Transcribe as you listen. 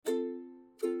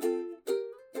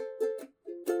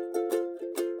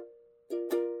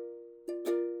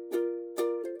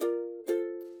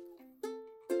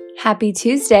Happy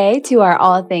Tuesday to our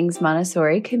All Things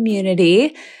Montessori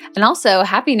community, and also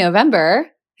happy November,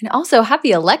 and also happy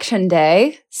Election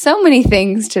Day. So many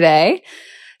things today.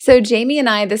 So Jamie and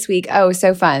I this week,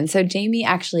 so fun. So Jamie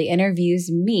actually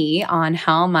interviews me on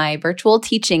how my virtual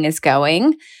teaching is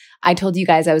going. I told you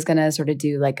guys I was going to sort of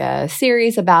do like a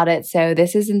series about it. So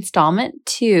this is installment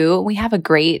 2. We have a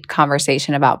great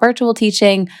conversation about virtual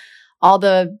teaching, all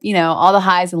the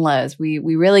highs and lows. We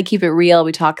really keep it real.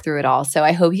 We talk through it all. So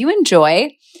I hope you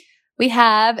enjoy. We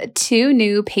have 2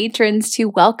 new patrons to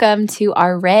welcome to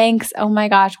our ranks. Oh my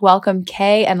gosh, welcome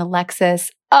Kay and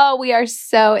Alexis. Oh, we are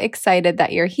so excited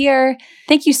that you're here.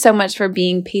 Thank you so much for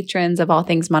being patrons of All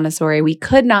Things Montessori. We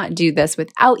could not do this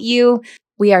without you.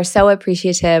 We are so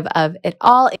appreciative of it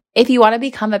all. If you want to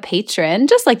become a patron,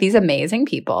 just like these amazing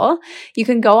people, you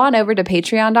can go on over to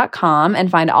patreon.com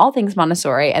and find All Things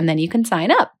Montessori, and then you can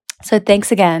sign up. So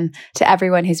thanks again to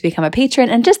everyone who's become a patron,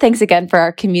 and just thanks again for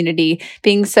our community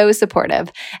being so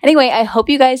supportive. Anyway, I hope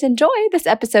you guys enjoy this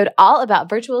episode all about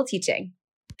virtual teaching.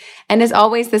 And as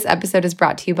always, this episode is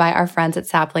brought to you by our friends at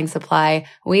Sapling Supply.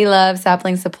 We love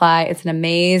Sapling Supply. It's an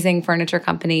amazing furniture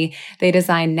company. They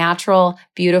design natural,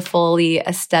 beautifully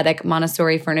aesthetic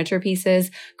Montessori furniture pieces,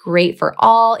 great for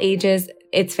all ages.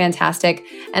 It's fantastic.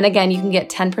 And again, you can get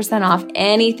 10% off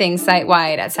anything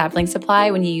site-wide at Sapling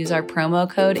Supply when you use our promo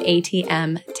code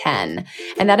ATM10.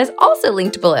 And that is also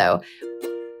linked below.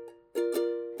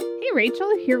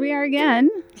 Rachel, here we are again.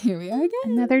 Here we are again.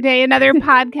 Another day, another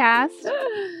podcast.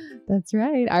 That's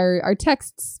right. Our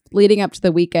texts leading up to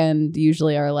the weekend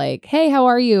usually are like, hey, how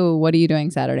are you? What are you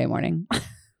doing Saturday morning?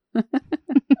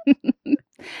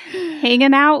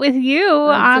 Hanging out with you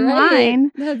online.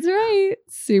 Right. That's right.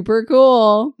 Super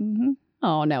cool. Mm-hmm.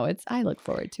 Oh, no, I look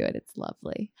forward to it. It's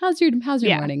lovely. How's your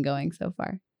morning going so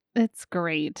far? It's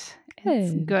great.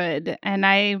 It's good. And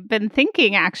I've been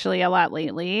thinking actually a lot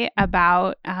lately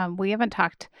about, we haven't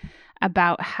talked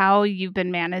about how you've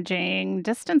been managing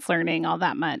distance learning all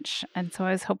that much. And so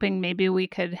I was hoping maybe we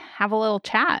could have a little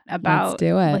chat about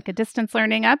like a distance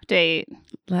learning update.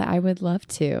 I would love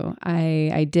to.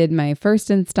 I did my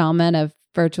first installment of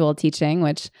virtual teaching,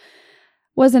 which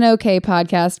was an okay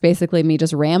podcast, basically me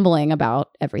just rambling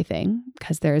about everything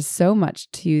because there's so much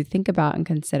to think about and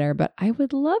consider, but I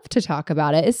would love to talk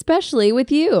about it, especially with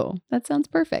you. That sounds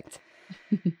perfect.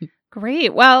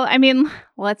 Great. Well, I mean,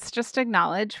 let's just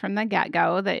acknowledge from the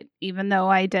get-go that even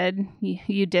though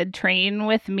you did train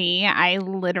with me, I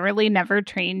literally never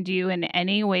trained you in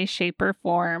any way, shape, or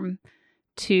form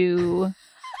to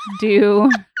do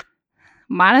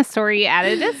Montessori at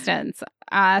a distance.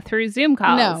 Through Zoom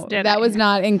calls. No, that was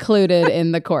not included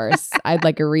in the course. I'd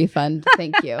like a refund.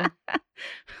 Thank you.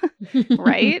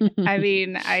 Right? I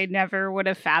mean, I never would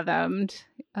have fathomed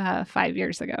 5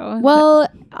 years ago. Well,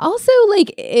 also,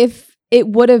 like, if it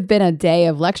would have been a day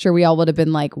of lecture, we all would have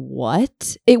been like,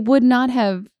 what? It would not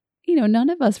have, none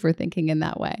of us were thinking in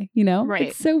that way, Right.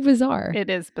 It's so bizarre. It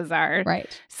is bizarre.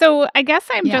 Right. So I guess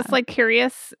I'm just like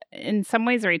curious in some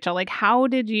ways, Rachel, like how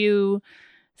did you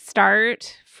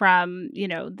start from,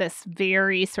 this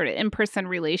very sort of in-person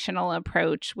relational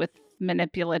approach with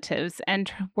manipulatives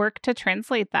and work to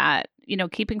translate that,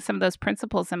 keeping some of those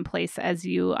principles in place as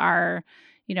you are,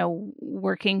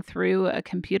 working through a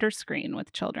computer screen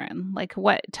with children? Like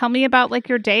tell me about like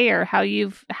your day or how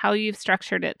you've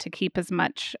structured it to keep as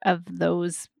much of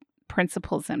those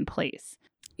principles in place.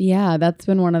 Yeah, that's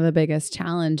been one of the biggest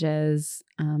challenges.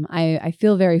 I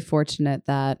feel very fortunate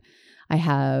that I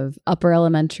have upper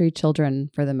elementary children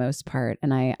for the most part.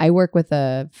 And I work with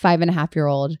a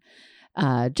 5.5-year-old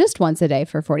just once a day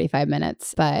for 45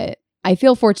 minutes. But I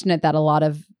feel fortunate that a lot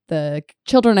of the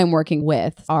children I'm working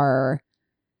with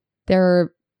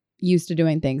they're used to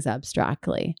doing things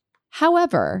abstractly.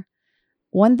 However,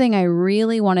 one thing I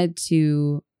really wanted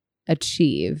to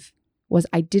achieve was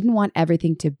I didn't want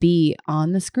everything to be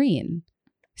on the screen.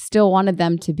 Still wanted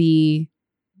them to be,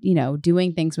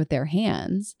 doing things with their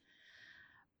hands.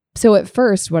 So at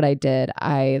first, what I did,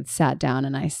 I sat down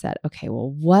and I said, okay,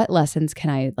 well, what lessons can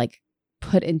I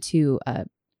put into a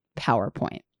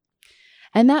PowerPoint?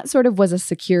 And that sort of was a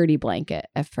security blanket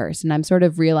at first. And I'm sort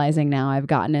of realizing now I've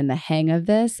gotten in the hang of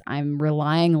this. I'm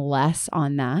relying less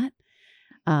on that.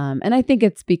 And I think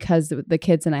it's because the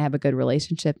kids and I have a good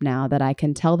relationship now that I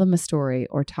can tell them a story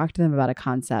or talk to them about a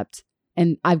concept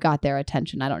and I've got their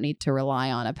attention. I don't need to rely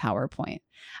on a PowerPoint.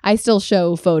 I still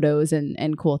show photos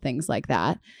and cool things like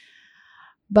that.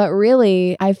 But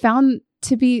really, I found,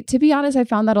 to be honest, I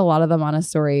found that a lot of the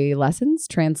Montessori lessons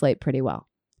translate pretty well.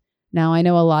 Now, I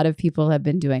know a lot of people have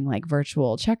been doing like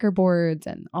virtual checkerboards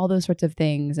and all those sorts of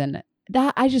things. And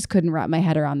that I just couldn't wrap my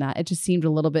head around that. It just seemed a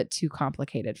little bit too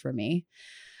complicated for me.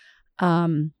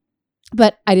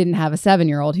 But I didn't have a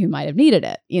 7-year-old who might have needed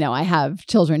it. I have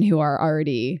children who are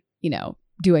already,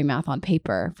 doing math on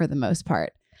paper for the most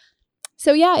part.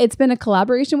 So yeah, it's been a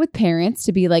collaboration with parents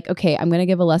to be like, okay, I'm going to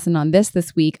give a lesson on this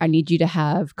week. I need you to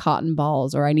have cotton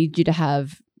balls, or I need you to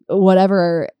have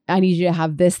whatever. I need you to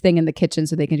have this thing in the kitchen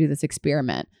so they can do this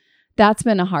experiment. That's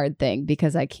been a hard thing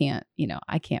because I can't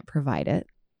provide it.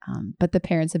 But the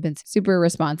parents have been super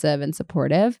responsive and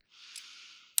supportive.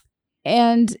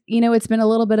 And, it's been a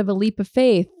little bit of a leap of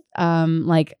faith.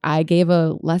 Like I gave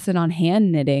a lesson on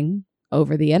hand knitting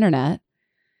over the internet,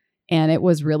 and it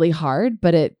was really hard,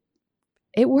 but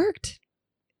it worked.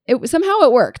 Somehow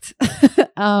it worked.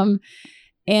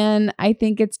 And I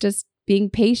think it's just being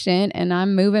patient, and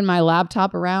I'm moving my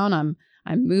laptop around.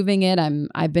 I'm moving it.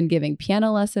 I've been giving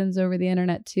piano lessons over the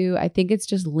internet too. I think it's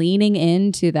just leaning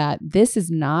into that. This is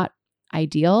not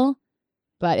ideal,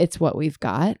 but it's what we've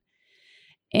got.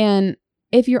 And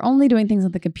if you're only doing things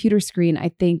on the computer screen,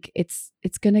 I think it's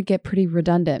going to get pretty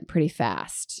redundant pretty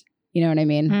fast. You know what I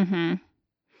mean? Mm-hmm.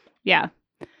 Yeah.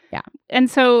 Yeah. And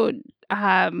so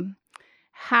how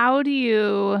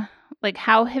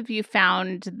have you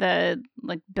found the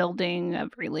building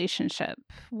of relationship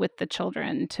with the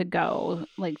children to go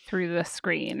through the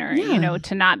screen, or,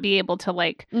 to not be able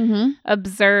to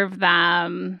observe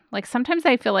them? Sometimes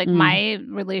I feel like my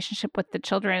relationship with the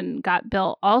children got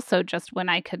built also just when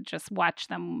I could just watch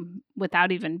them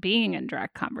without even being in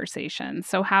direct conversation.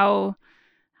 So how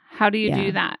do you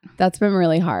do that? That's been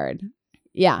really hard.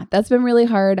 Yeah, that's been really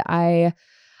hard. I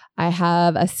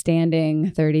have a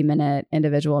standing 30-minute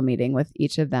individual meeting with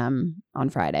each of them on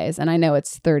Fridays. And I know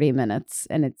it's 30 minutes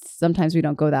and it's sometimes we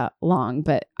don't go that long,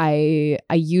 but I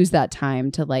use that time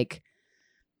to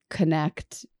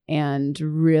connect and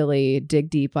really dig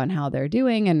deep on how they're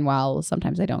doing. And while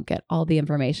sometimes I don't get all the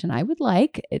information I would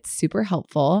like, it's super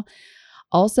helpful.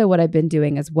 Also, what I've been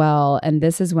doing as well, and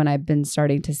this is when I've been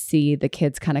starting to see the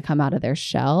kids kind of come out of their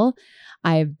shell.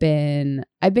 I've been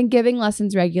giving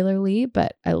lessons regularly,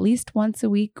 but at least once a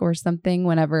week or something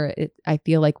whenever I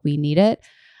feel like we need it.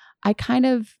 I kind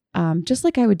of, just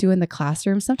like I would do in the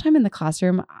classroom, sometime in the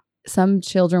classroom, some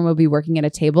children would be working at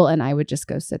a table and I would just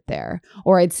go sit there,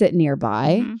 or I'd sit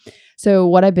nearby. Mm-hmm. So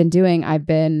what I've been doing, I've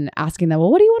been asking them,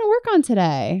 well, what do you want to work on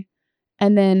today?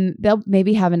 And then they'll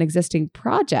maybe have an existing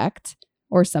project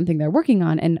or something they're working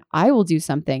on, and I will do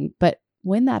something. But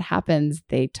when that happens,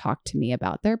 they talk to me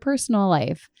about their personal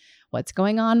life, what's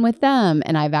going on with them.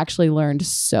 And I've actually learned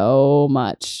so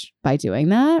much by doing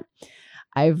that.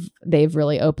 They've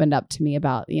really opened up to me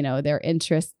about, their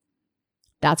interests.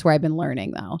 That's where I've been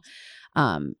learning though.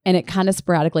 And it kind of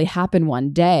sporadically happened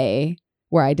one day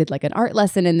where I did an art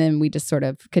lesson, and then we just sort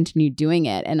of continued doing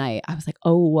it. And I was like,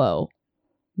 oh, whoa,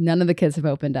 none of the kids have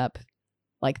opened up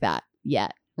like that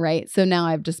yet. Right. So now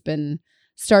I've just been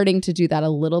starting to do that a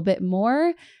little bit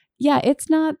more. Yeah, it's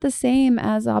not the same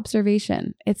as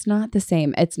observation. It's not the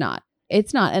same. It's not.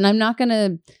 And I'm not going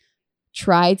to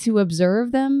try to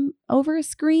observe them over a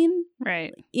screen.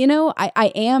 Right.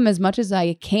 I am as much as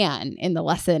I can in the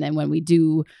lesson and when we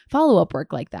do follow-up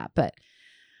work like that. But,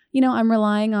 I'm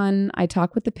relying on, I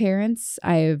talk with the parents.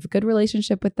 I have a good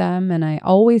relationship with them. And I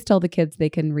always tell the kids they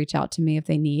can reach out to me if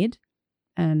they need.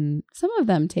 And some of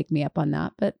them take me up on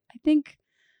that. But I think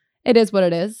it is what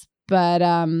it is. But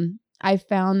I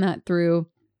found that through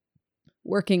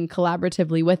working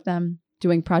collaboratively with them,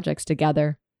 doing projects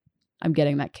together, I'm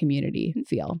getting that community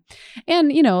feel.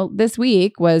 And, this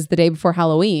week was the day before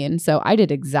Halloween. So I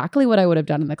did exactly what I would have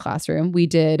done in the classroom. We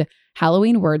did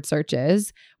Halloween word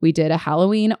searches. We did a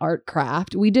Halloween art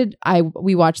craft. We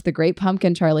watched The Great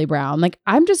Pumpkin, Charlie Brown.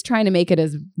 I'm just trying to make it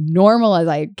as normal as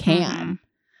I can.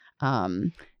 Mm-hmm.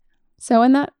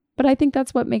 But I think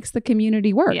that's what makes the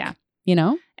community work. Yeah.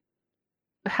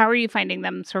 How are you finding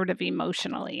them sort of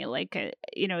emotionally?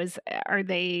 Are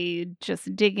they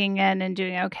just digging in and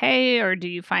doing okay? Or do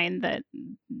you find that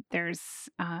there's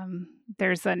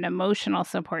an emotional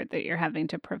support that you're having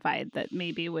to provide that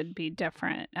maybe would be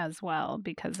different as well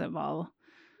because of all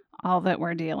that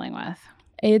we're dealing with?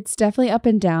 It's definitely up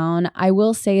and down. I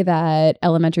will say that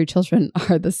elementary children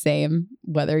are the same,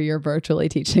 whether you're virtually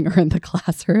teaching or in the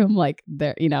classroom. I'm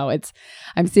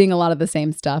seeing a lot of the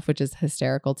same stuff, which is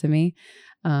hysterical to me.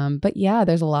 But yeah,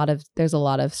 there's a lot of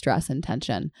stress and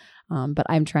tension. But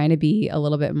I'm trying to be a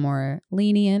little bit more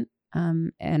lenient.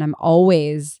 And I'm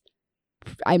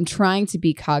trying to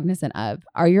be cognizant of,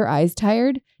 are your eyes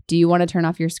tired? Do you want to turn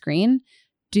off your screen?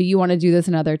 Do you want to do this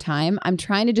another time? I'm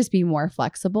trying to just be more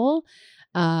flexible.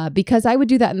 Because I would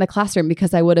do that in the classroom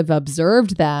because I would have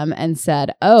observed them and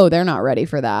said, oh, they're not ready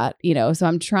for that. So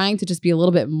I'm trying to just be a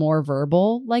little bit more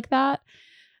verbal like that.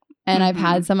 And I've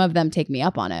had some of them take me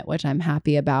up on it, which I'm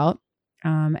happy about.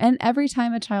 And every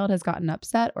time a child has gotten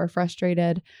upset or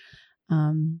frustrated,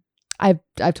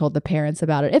 I've told the parents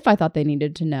about it if I thought they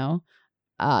needed to know.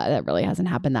 That really hasn't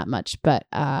happened that much, but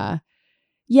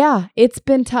yeah, it's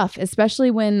been tough, especially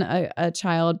when a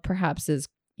child perhaps is,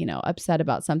 upset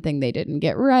about something they didn't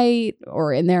get right,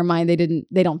 or in their mind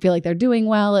they don't feel like they're doing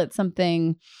well at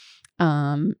something.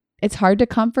 It's hard to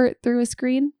comfort through a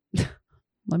screen.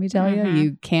 Let me tell you,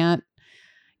 you can't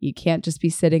just be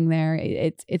sitting there.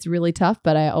 It's really tough,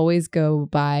 but I always go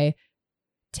by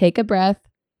take a breath,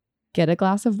 get a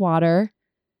glass of water,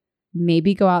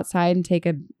 maybe go outside and take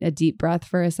a deep breath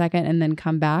for a second and then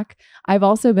come back. I've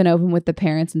also been open with the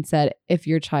parents and said, if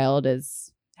your child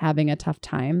is having a tough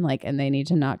time, and they need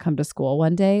to not come to school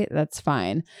one day, that's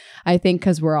fine. I think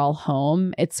because we're all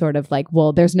home, it's sort of like,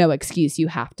 well, there's no excuse. You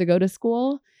have to go to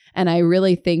school. And I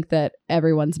really think that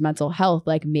everyone's mental health,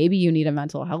 maybe you need a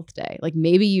mental health day.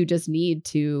 Maybe you just need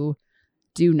to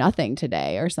do nothing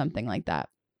today or something like that.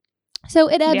 So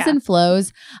it ebbs and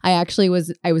flows. I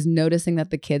was noticing that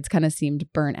the kids kind of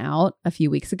seemed burnt out a few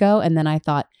weeks ago. And then I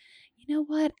thought, you know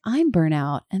what? I'm burnt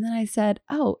out. And then I said,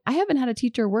 oh, I haven't had a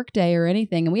teacher work day or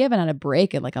anything. And we haven't had a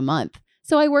break in a month.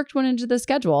 So I worked one into the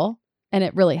schedule and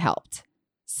it really helped.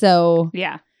 So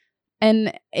yeah.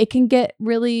 And it can get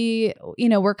really,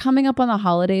 we're coming up on the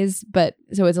holidays, but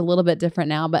so it's a little bit different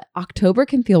now, but October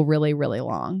can feel really, really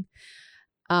long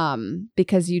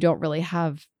because you don't really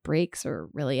have breaks or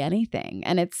really anything.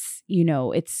 And it's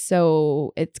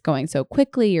going so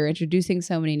quickly. You're introducing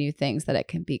so many new things that it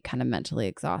can be kind of mentally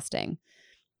exhausting.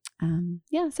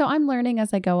 So I'm learning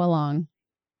as I go along.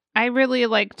 I really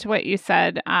liked what you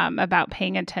said about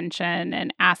paying attention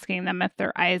and asking them if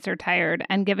their eyes are tired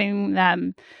and giving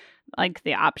them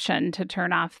the option to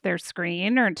turn off their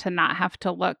screen or to not have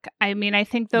to look. I mean, I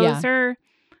think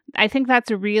I think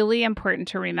that's really important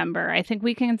to remember. I think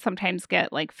we can sometimes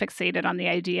get fixated on the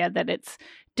idea that it's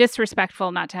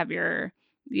disrespectful not to have your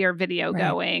video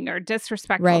going or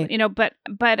disrespectful,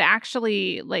 but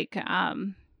actually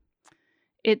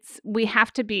we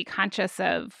have to be conscious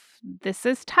of this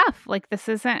is tough. This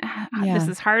is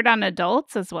hard on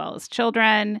adults as well as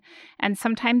children. And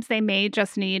sometimes they may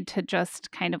just need to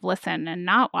just kind of listen and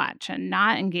not watch and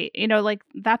not engage,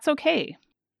 that's okay.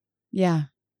 Yeah.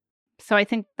 So I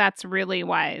think that's really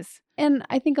wise. And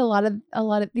I think a lot of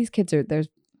these kids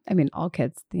all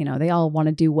kids, they all want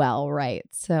to do well, right?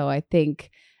 So I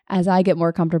think as I get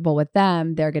more comfortable with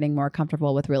them, they're getting more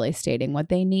comfortable with really stating what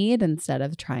they need instead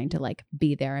of trying to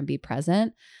be there and be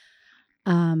present.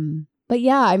 But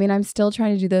yeah, I'm still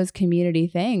trying to do those community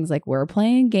things. We're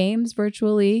playing games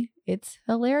virtually. It's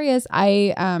hilarious.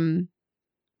 I can't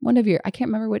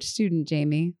remember which student,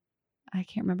 Jamie. I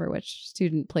can't remember which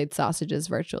student played sausages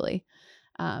virtually.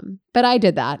 But I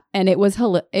did that and it was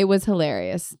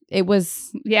hilarious. It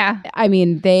was,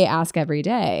 they ask every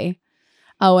day.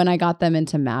 Oh, and I got them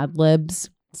into Mad Libs.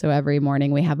 So every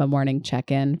morning we have a morning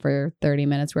check-in for 30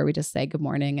 minutes where we just say good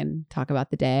morning and talk about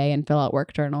the day and fill out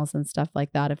work journals and stuff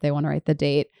like that if they want to write the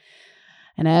date.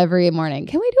 And every morning,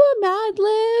 can we do a Mad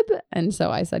Lib? And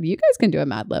so I said, you guys can do a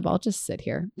Mad Lib. I'll just sit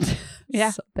here. Yeah.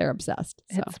 So they're obsessed.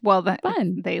 So. It's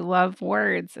fun. They love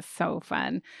words. It's so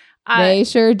fun. They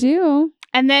sure do.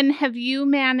 And then have you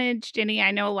managed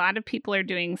I know a lot of people are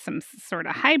doing some sort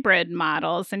of hybrid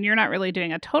models and you're not really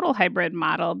doing a total hybrid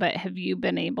model, but have you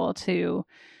been able to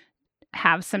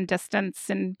have some distance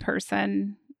in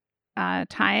person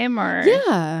time or?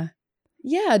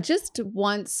 Yeah, just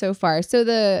once so far. So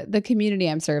the community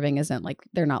I'm serving isn't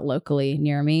they're not locally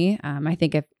near me. I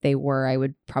think if they were, I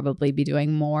would probably be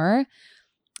doing more.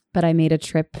 But I made a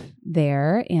trip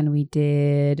there and we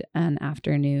did an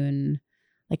afternoon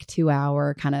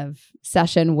 2-hour kind of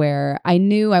session where I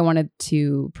knew I wanted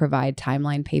to provide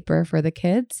timeline paper for the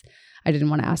kids. I didn't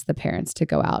want to ask the parents to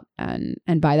go out and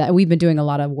buy that. We've been doing a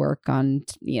lot of work on,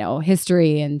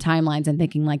 history and timelines and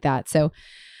thinking like that. So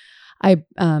I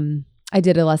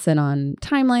did a lesson on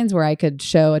timelines where I could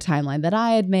show a timeline that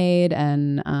I had made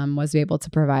and was able to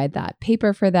provide that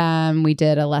paper for them. We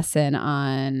did a lesson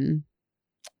on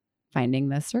finding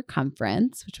the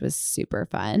circumference, which was super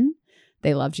fun.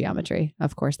 They love geometry.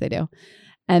 Of course they do.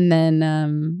 And then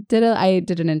I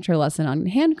did an intro lesson on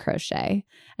hand crochet,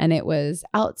 and it was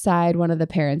outside. One of the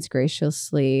parents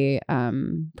graciously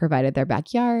provided their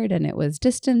backyard, and it was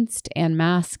distanced and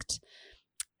masked.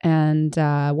 And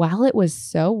while it was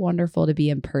so wonderful to be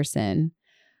in person,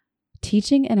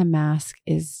 teaching in a mask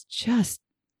is just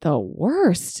the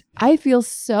worst. I feel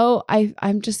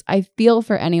I feel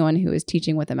for anyone who is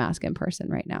teaching with a mask in person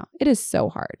right now. It is so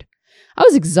hard. I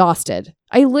was exhausted.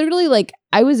 I literally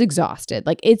I was exhausted.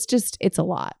 It's a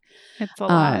lot. It's a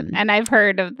lot. And I've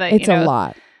heard of it's a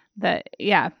lot.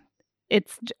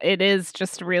 It is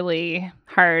just really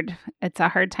hard. It's a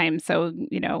hard time. So,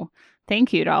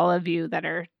 thank you to all of you that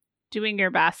are doing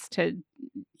your best to,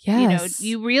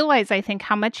 you realize, I think,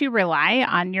 how much you rely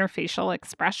on your facial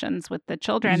expressions with the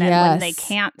children. And when they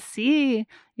can't see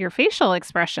your facial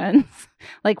expressions,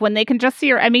 like when they can just see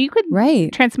you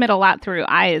could transmit a lot through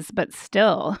eyes, but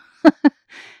still.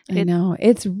 I know.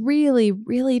 It's really,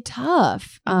 really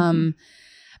tough.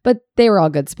 But they were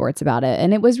all good sports about it,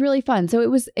 and it was really fun. So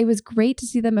it was great to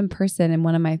see them in person. And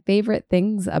one of my favorite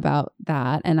things about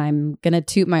that, and I'm going to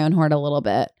toot my own horn a little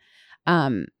bit,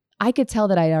 I could tell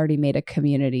that I'd already made a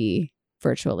community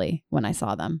virtually when I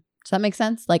saw them. Does that make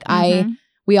sense? Like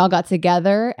we all got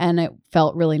together and it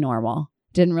felt really normal.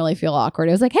 Didn't really feel awkward.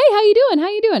 It was like, hey, how you doing? How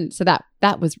you doing? So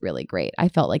that was really great. I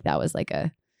felt like that was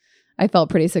I felt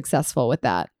pretty successful with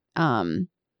that. And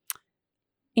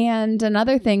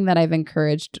another thing that I've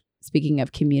encouraged, speaking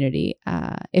of community,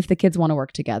 if the kids want to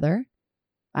work together,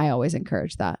 I always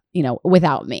encourage that,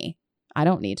 without me. I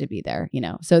don't need to be there,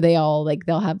 So they all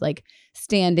they'll have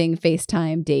standing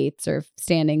FaceTime dates or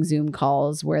standing Zoom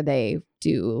calls where they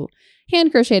do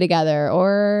hand crochet together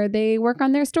or they work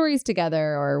on their stories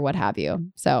together or what have you.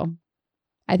 So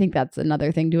I think that's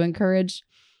another thing to encourage,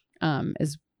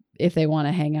 is if they want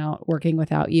to hang out working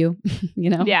without you,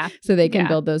 so they can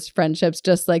build those friendships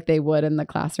just like they would in the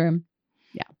classroom.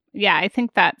 Yeah. Yeah. I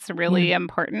think that's really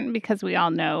important because we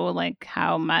all know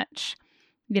how much,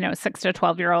 6 to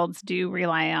 12-year-olds do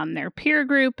rely on their peer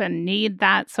group and need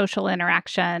that social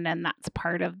interaction. And that's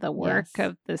part of the work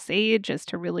of this age is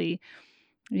to really,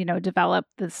 develop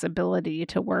this ability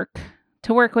to work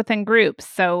within groups.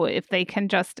 So if they can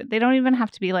they don't even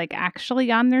have to be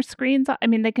actually on their screens.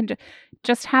 They can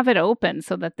just have it open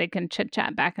so that they can chit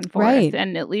chat back and forth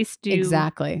and at least do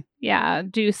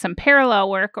some parallel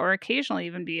work or occasionally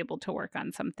even be able to work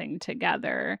on something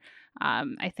together.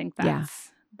 I think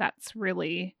that's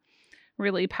really,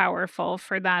 really powerful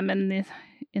for them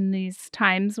in these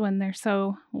times when they're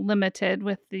so limited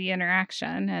with the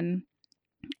interaction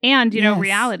and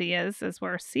reality is, as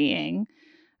we're seeing,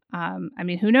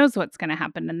 who knows what's going to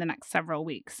happen in the next several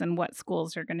weeks and what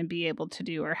schools are going to be able to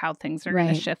do or how things are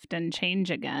going to shift and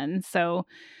change again. So,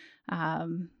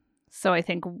 I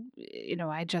think,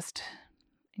 I just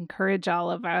encourage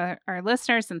all of our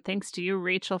listeners, and thanks to you,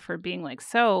 Rachel, for being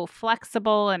so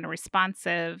flexible and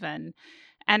responsive and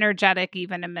energetic,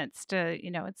 even amidst,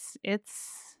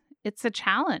 it's a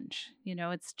challenge.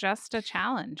 It's just a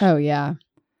challenge. Oh yeah.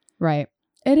 Right.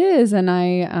 It is.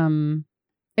 And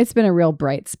it's been a real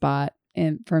bright spot.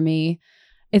 And for me,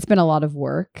 it's been a lot of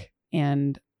work,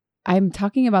 and I'm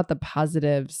talking about the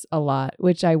positives a lot,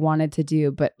 which I wanted to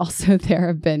do, but also there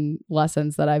have been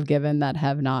lessons that I've given that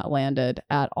have not landed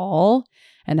at all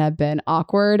and have been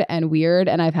awkward and weird.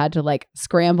 And I've had to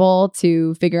scramble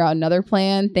to figure out another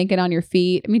plan, thinking on your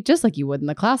feet. Just like you would in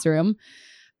the classroom.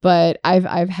 But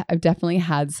I've definitely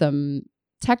had some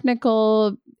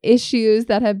technical issues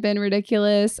that have been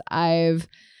ridiculous.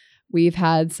 We've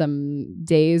had some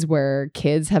days where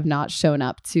kids have not shown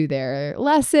up to their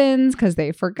lessons because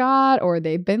they forgot or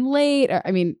they've been late.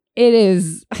 It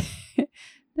is,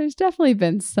 there's definitely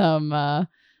been some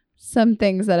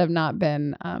things that have not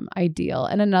been ideal.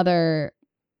 And another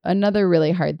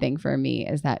really hard thing for me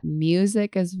is that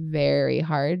music is very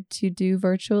hard to do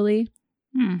virtually.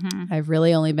 Mm-hmm. I've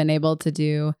really only been able to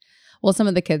do some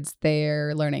of the kids,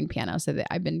 they're learning piano. So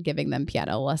I've been giving them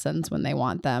piano lessons when they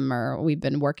want them, or we've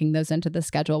been working those into the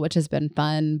schedule, which has been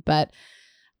fun, but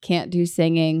can't do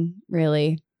singing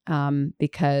really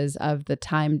because of the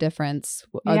time difference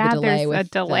or the delay. There's a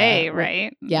delay,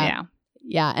 right? Yeah.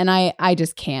 And I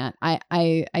just can't.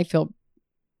 I feel,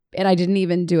 and I didn't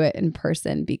even do it in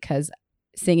person because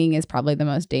singing is probably the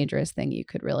most dangerous thing you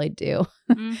could really do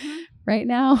right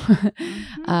now.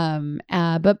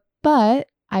 But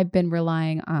I've been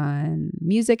relying on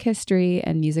music history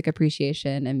and music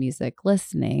appreciation and music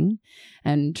listening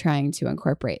and trying to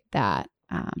incorporate that.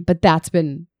 But that's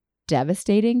been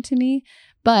devastating to me.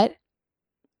 But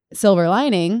silver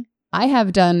lining, I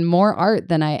have done more art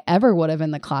than I ever would have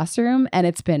in the classroom. And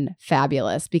it's been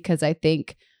fabulous because I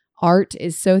think art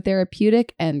is so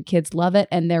therapeutic and kids love it.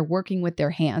 And they're working with their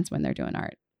hands when they're doing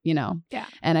art, Yeah.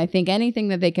 And I think anything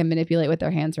that they can manipulate with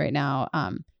their hands right now,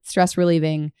 stress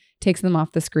relieving, takes them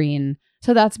off the screen.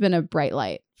 So that's been a bright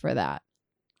light for that.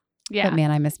 Yeah. But man,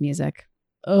 I miss music.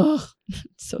 Ugh, it's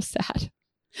so sad.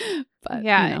 But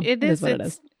it is what it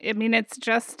is. It's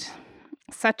just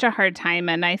such a hard time.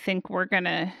 And I think we're going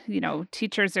to,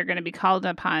 teachers are going to be called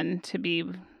upon to be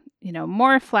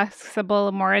more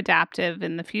flexible, more adaptive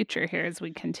in the future here as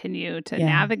we continue to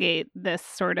navigate this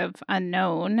sort of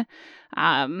unknown.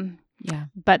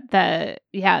 But that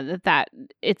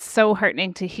it's so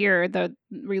heartening to hear the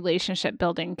relationship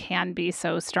building can be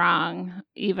so strong,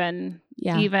 even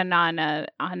on a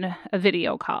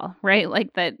video call, right?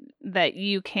 Like that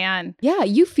you can. Yeah,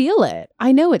 you feel it.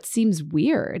 I know it seems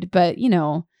weird, but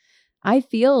I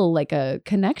feel like a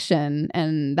connection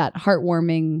and that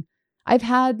heartwarming. I've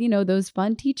had, those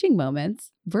fun teaching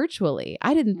moments virtually.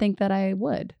 I didn't think that I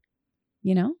would,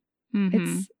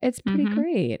 It's pretty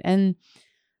great. And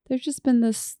there's just been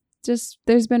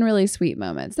there's been really sweet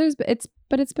moments.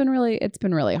 It's been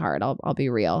really hard. I'll be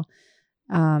real.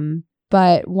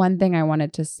 But one thing I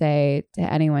wanted to say to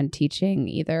anyone teaching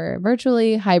either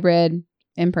virtually, hybrid,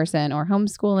 in person, or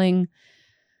homeschooling,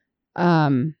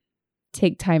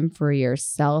 take time for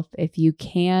yourself if you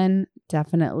can.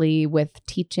 Definitely with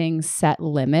teaching, set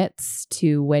limits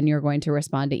to when you're going to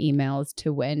respond to emails,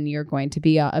 to when you're going to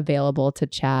be available to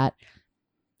chat.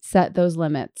 Set those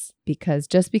limits, because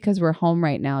just because we're home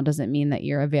right now doesn't mean that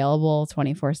you're available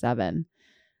 24/7.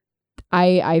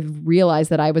 I've realized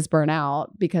that I was burnt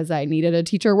out because I needed a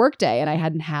teacher work day and I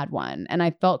hadn't had one. And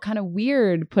I felt kind of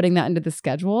weird putting that into the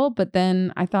schedule. But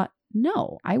then I thought,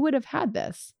 no, I would have had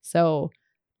this. So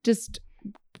just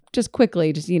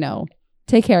quickly,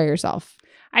 take care of yourself.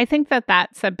 I think that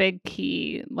that's a big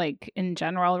key, like in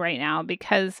general right now,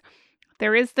 because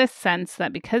there is this sense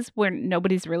that because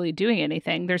nobody's really doing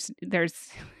anything, there's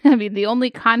the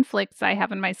only conflicts I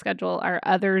have in my schedule are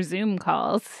other Zoom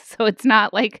calls. So it's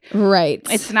not like, right.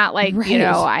 It's not like,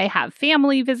 I have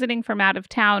family visiting from out of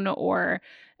town or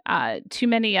too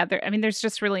many other, there's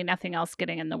just really nothing else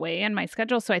getting in the way in my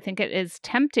schedule. So I think it is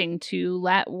tempting to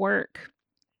let work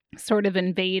sort of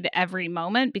invade every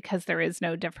moment, because there is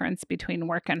no difference between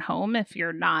work and home if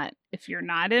you're not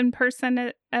in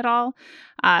person at all.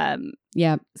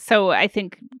 So I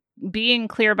think being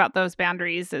clear about those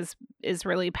boundaries is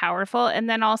really powerful. And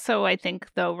then also I think,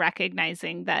 though,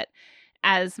 recognizing that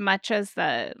as much as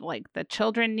the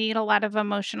children need a lot of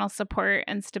emotional support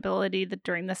and stability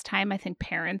during this time, I think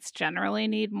parents generally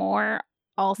need more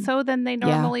also than they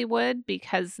normally would,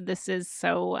 because this is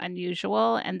so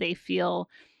unusual and they feel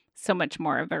so much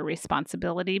more of a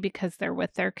responsibility because they're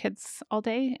with their kids all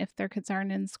day if their kids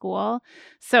aren't in school.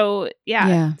 So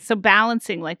so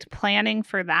balancing, like planning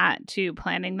for that too,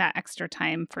 planning that extra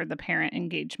time for the parent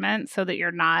engagement so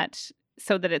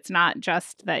that it's not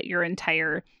just that your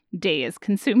entire day is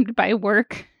consumed by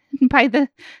work, by the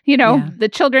the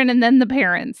children and then the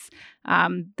parents.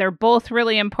 They're both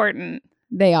really important.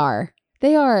 They are.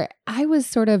 I was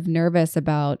sort of nervous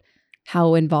about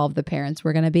how involved the parents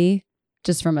were going to be.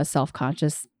 Just from a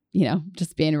self-conscious,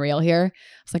 just being real here.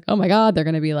 It's like, oh my God, they're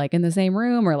going to be like in the same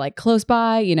room or like close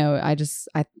by.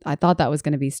 I thought that was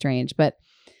going to be strange, but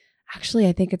actually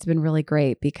I think it's been really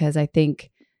great, because I think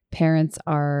parents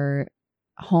are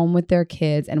home with their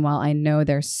kids. And while I know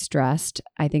they're stressed,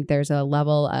 I think there's a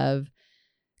level of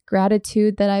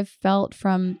gratitude that I've felt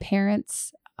from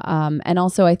parents. And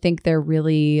also I think they're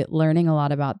really learning a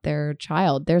lot about their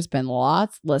child. There's been a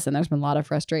lot of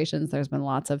frustrations. There's been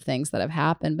lots of things that have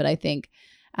happened, but I think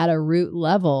at a root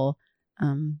level,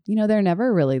 they're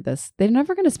never going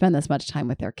to spend this much time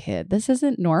with their kid. This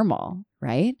isn't normal.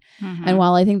 Right. Mm-hmm. And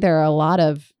while I think there are a lot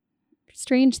of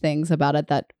strange things about it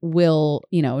that will,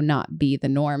 not be the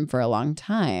norm for a long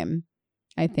time,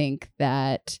 I think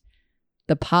that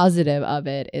the positive of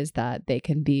it is that they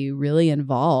can be really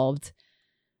involved,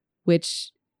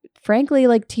 which frankly,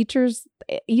 like teachers,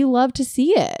 you love to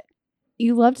see it.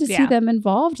 You love to see them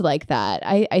involved like that.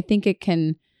 I think it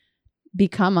can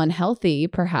become unhealthy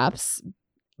perhaps,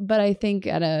 but I think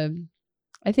at a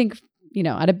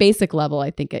basic level, I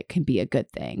think it can be a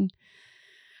good thing.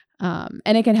 And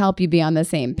it can help you be on the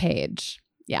same page.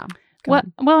 Yeah.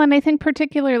 Well, and I think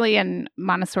particularly in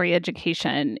Montessori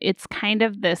education, it's kind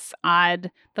of this odd,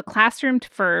 the classroom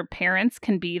for parents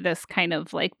can be this kind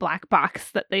of like black box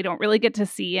that they don't really get to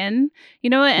see in,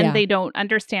 and they don't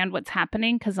understand what's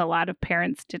happening because a lot of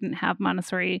parents didn't have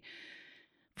Montessori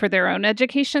for their own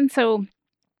education. So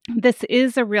this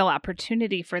is a real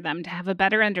opportunity for them to have a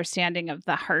better understanding of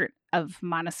the heart of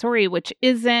Montessori, which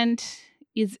is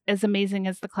as amazing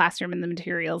as the classroom and the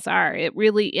materials are. It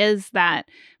really is that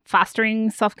fostering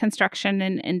self-construction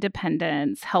and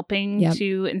independence, helping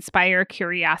to inspire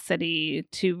curiosity,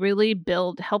 to really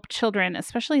help children,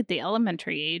 especially at the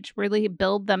elementary age, really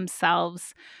build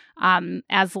themselves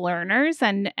as learners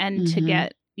and to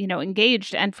get,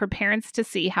 engaged, and for parents to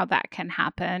see how that can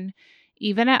happen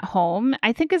even at home,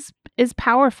 I think is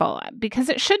powerful, because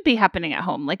it should be happening at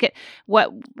home. Like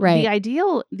the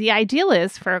ideal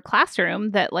is for a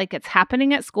classroom that like it's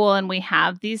happening at school and we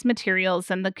have these materials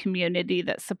and the community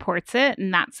that supports it,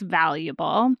 and that's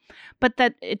valuable. But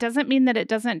that it doesn't mean that it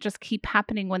doesn't just keep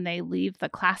happening when they leave the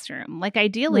classroom. Like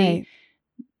ideally, Right.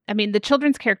 I mean, the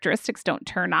children's characteristics don't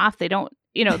turn off. They don't,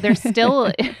 they're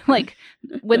still like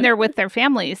when they're with their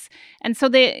families. And so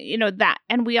they, that,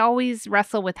 and we always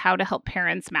wrestle with how to help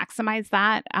parents maximize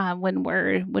that when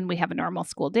we have a normal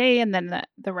school day and then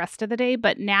the rest of the day.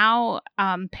 But now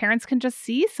parents can just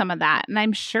see some of that. And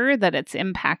I'm sure that it's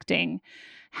impacting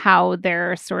how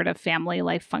their sort of family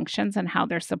life functions and how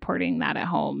they're supporting that at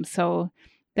home. So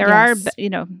there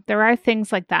are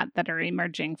things like that that are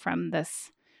emerging from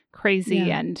this crazy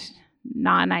and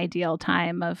non-ideal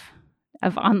time of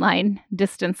online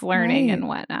distance learning and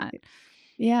whatnot.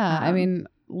 Yeah. I mean,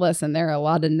 listen, there are a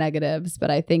lot of negatives,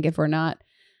 but I think if we're not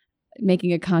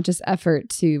making a conscious effort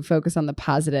to focus on the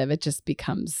positive, it just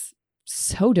becomes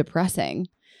so depressing.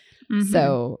 Mm-hmm.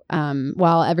 So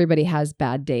while everybody has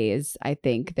bad days, I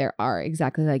think there are,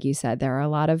 exactly like you said, there are a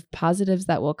lot of positives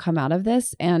that will come out of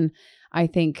this. And I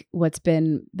think what's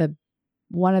been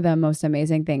one of the most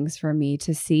amazing things for me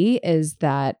to see is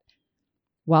that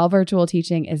while virtual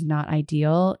teaching is not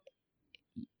ideal,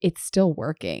 it's still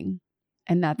working.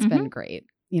 And that's been great.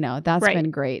 That's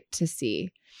been great to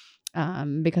see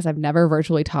because I've never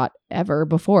virtually taught ever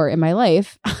before in my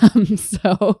life.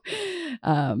 So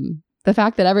the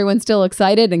fact that everyone's still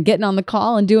excited and getting on the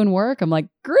call and doing work, I'm like,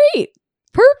 great,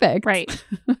 perfect. Right.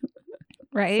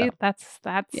 Right. So,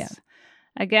 that's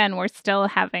again, we're still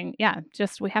having,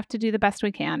 we have to do the best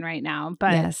we can right now.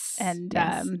 But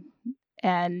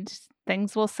and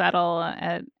things will settle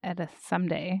at a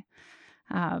someday.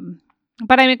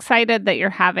 But I'm excited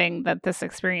that this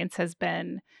experience has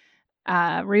been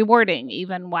rewarding,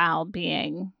 even while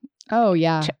being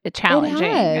challenging.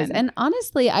 It has. And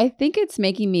honestly, I think it's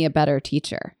making me a better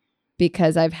teacher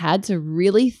because I've had to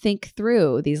really think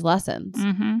through these lessons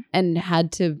and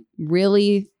had to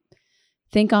really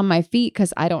think on my feet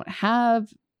because I don't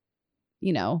have,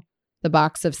 the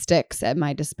box of sticks at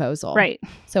my disposal. Right.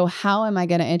 So how am I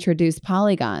going to introduce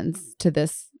polygons to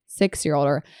this 6-year-old,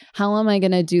 or how am I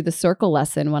going to do the circle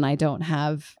lesson when I don't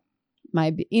have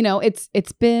my,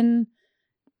 it's been,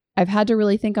 I've had to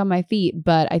really think on my feet,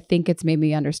 but I think it's made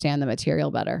me understand the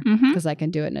material better because I can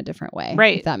do it in a different way.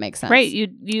 Right. If that makes sense. Right.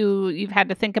 You've had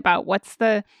to think about what's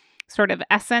the sort of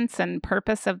essence and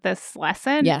purpose of this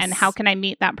lesson and how can I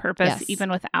meet that purpose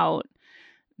even without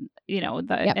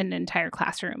an entire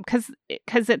classroom,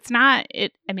 because it's not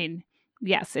it. I mean,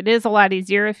 yes, it is a lot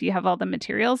easier if you have all the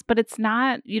materials, but it's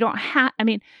not, you don't have,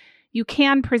 you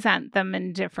can present them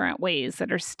in different ways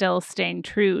that are still staying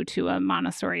true to a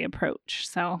Montessori approach.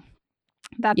 So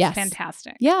that's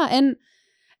fantastic. Yeah.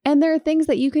 And there are things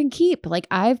that you can keep. Like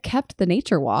I've kept the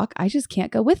nature walk. I just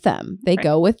can't go with them. They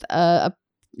go with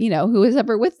who is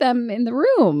ever with them in the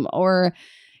room, or,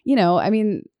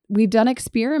 we've done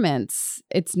experiments.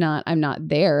 I'm not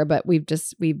there, but we've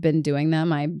been doing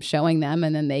them. I'm showing them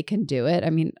and then they can do it.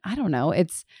 I don't know.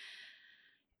 It's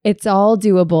all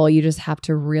doable. You just have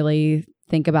to really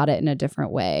think about it in a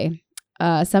different way.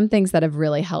 Some things that have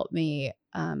really helped me,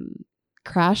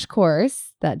 Crash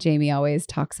Course that Jamie always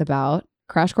talks about.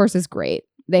 Crash Course is great.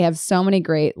 They have so many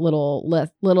great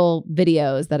little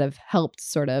videos that have helped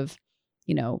sort of,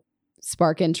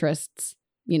 spark interests,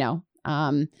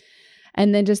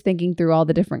 and then just thinking through all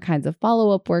the different kinds of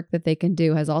follow-up work that they can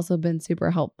do has also been super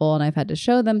helpful. And I've had to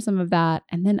show them some of that.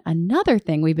 And then another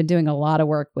thing, we've been doing a lot of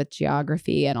work with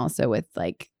geography and also with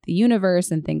like the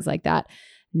universe and things like that.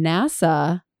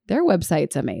 NASA, their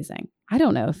website's amazing. I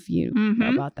don't know if you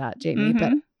know about that, Jamie,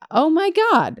 but oh my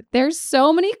God, there's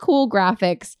so many cool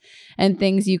graphics and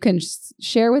things you can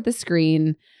share with the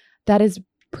screen that is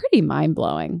pretty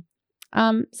mind-blowing.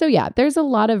 So yeah, there's a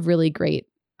lot of really great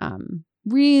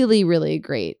really, really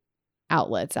great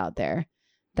outlets out there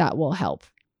that will help.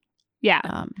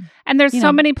 Yeah. And there's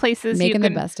so many places making you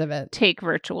can the best of it. Take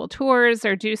virtual tours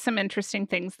or do some interesting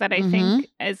things that I think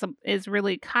is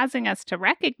really causing us to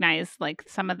recognize like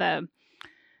some of the,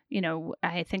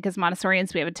 I think as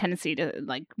Montessorians, we have a tendency to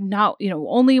like not,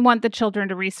 only want the children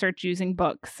to research using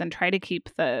books and try to keep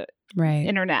the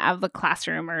internet out of the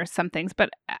classroom or some things.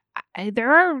 But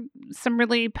there are some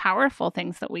really powerful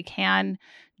things that we can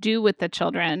do with the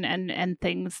children and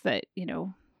things that,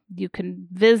 you can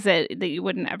visit that you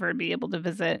wouldn't ever be able to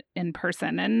visit in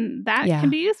person. And that can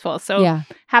be useful. So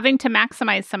having to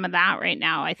maximize some of that right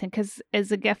now, I think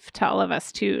is a gift to all of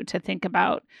us too, to think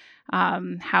about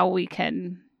how we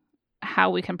can how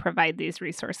we can provide these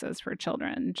resources for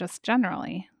children just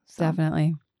generally. So.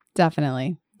 Definitely.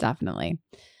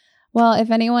 Well, if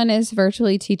anyone is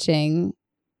virtually teaching,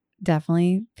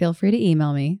 definitely feel free to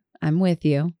email me. I'm with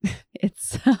you.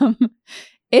 It's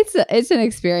an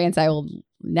experience I will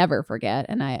never forget.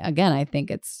 And I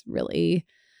think it's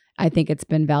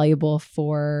been valuable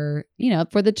for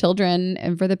the children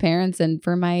and for the parents and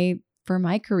for my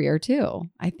career too.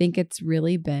 I think it's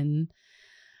really been,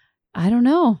 I don't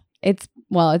know. It's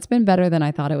been better than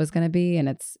I thought it was going to be. And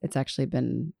it's actually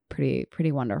been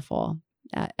pretty wonderful.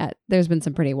 There's been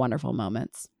some pretty wonderful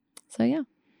moments. So yeah.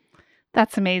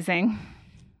 That's amazing.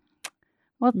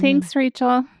 Well, thanks,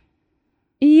 Rachel.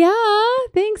 Yeah,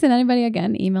 thanks. And anybody,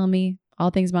 again, email me,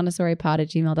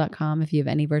 allthingsmontessoripod@gmail.com if you have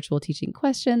any virtual teaching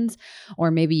questions, or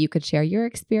maybe you could share your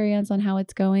experience on how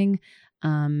it's going.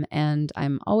 And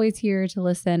I'm always here to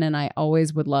listen, and I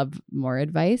always would love more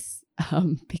advice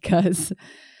because,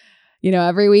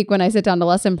 every week when I sit down to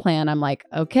lesson plan, I'm like,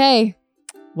 okay,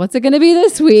 what's it going to be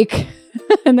this week?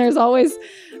 And there's always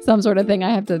some sort of thing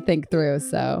I have to think through.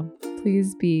 So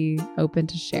please be open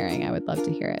to sharing. I would love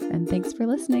to hear it. And thanks for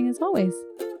listening as always.